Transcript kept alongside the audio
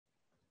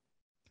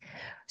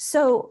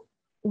So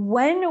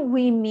when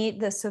we meet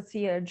the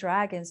Sophia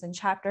dragons in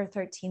chapter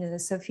 13 of the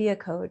Sophia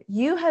Code,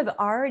 you have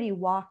already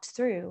walked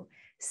through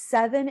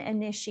 7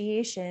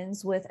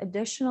 initiations with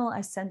additional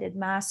ascended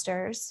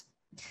masters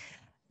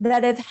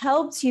that have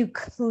helped you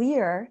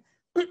clear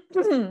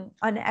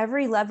on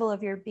every level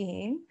of your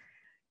being.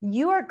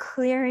 You are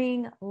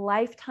clearing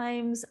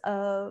lifetimes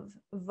of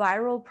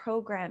viral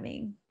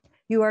programming.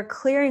 You are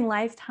clearing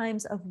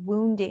lifetimes of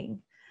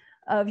wounding,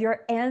 of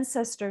your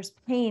ancestors'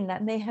 pain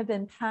that may have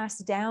been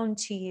passed down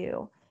to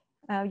you.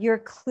 You're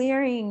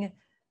clearing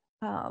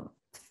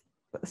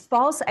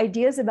false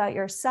ideas about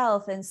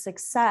yourself and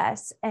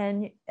success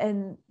and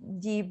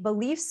the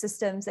belief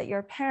systems that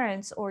your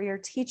parents or your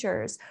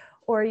teachers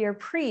or your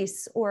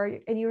priests or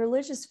any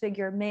religious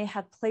figure may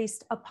have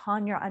placed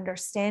upon your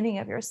understanding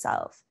of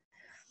yourself.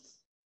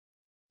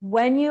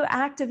 When you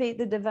activate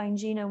the divine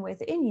genome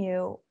within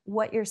you,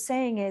 what you're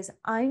saying is,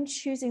 I'm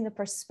choosing the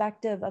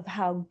perspective of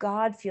how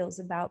God feels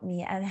about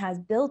me and has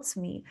built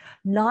me,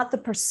 not the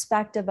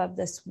perspective of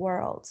this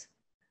world.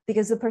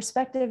 Because the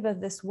perspective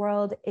of this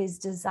world is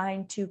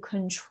designed to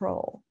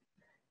control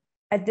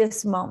at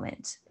this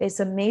moment. It's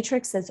a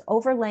matrix that's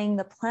overlaying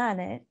the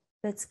planet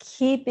that's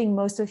keeping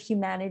most of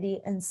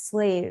humanity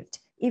enslaved,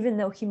 even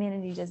though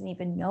humanity doesn't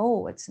even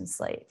know it's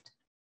enslaved.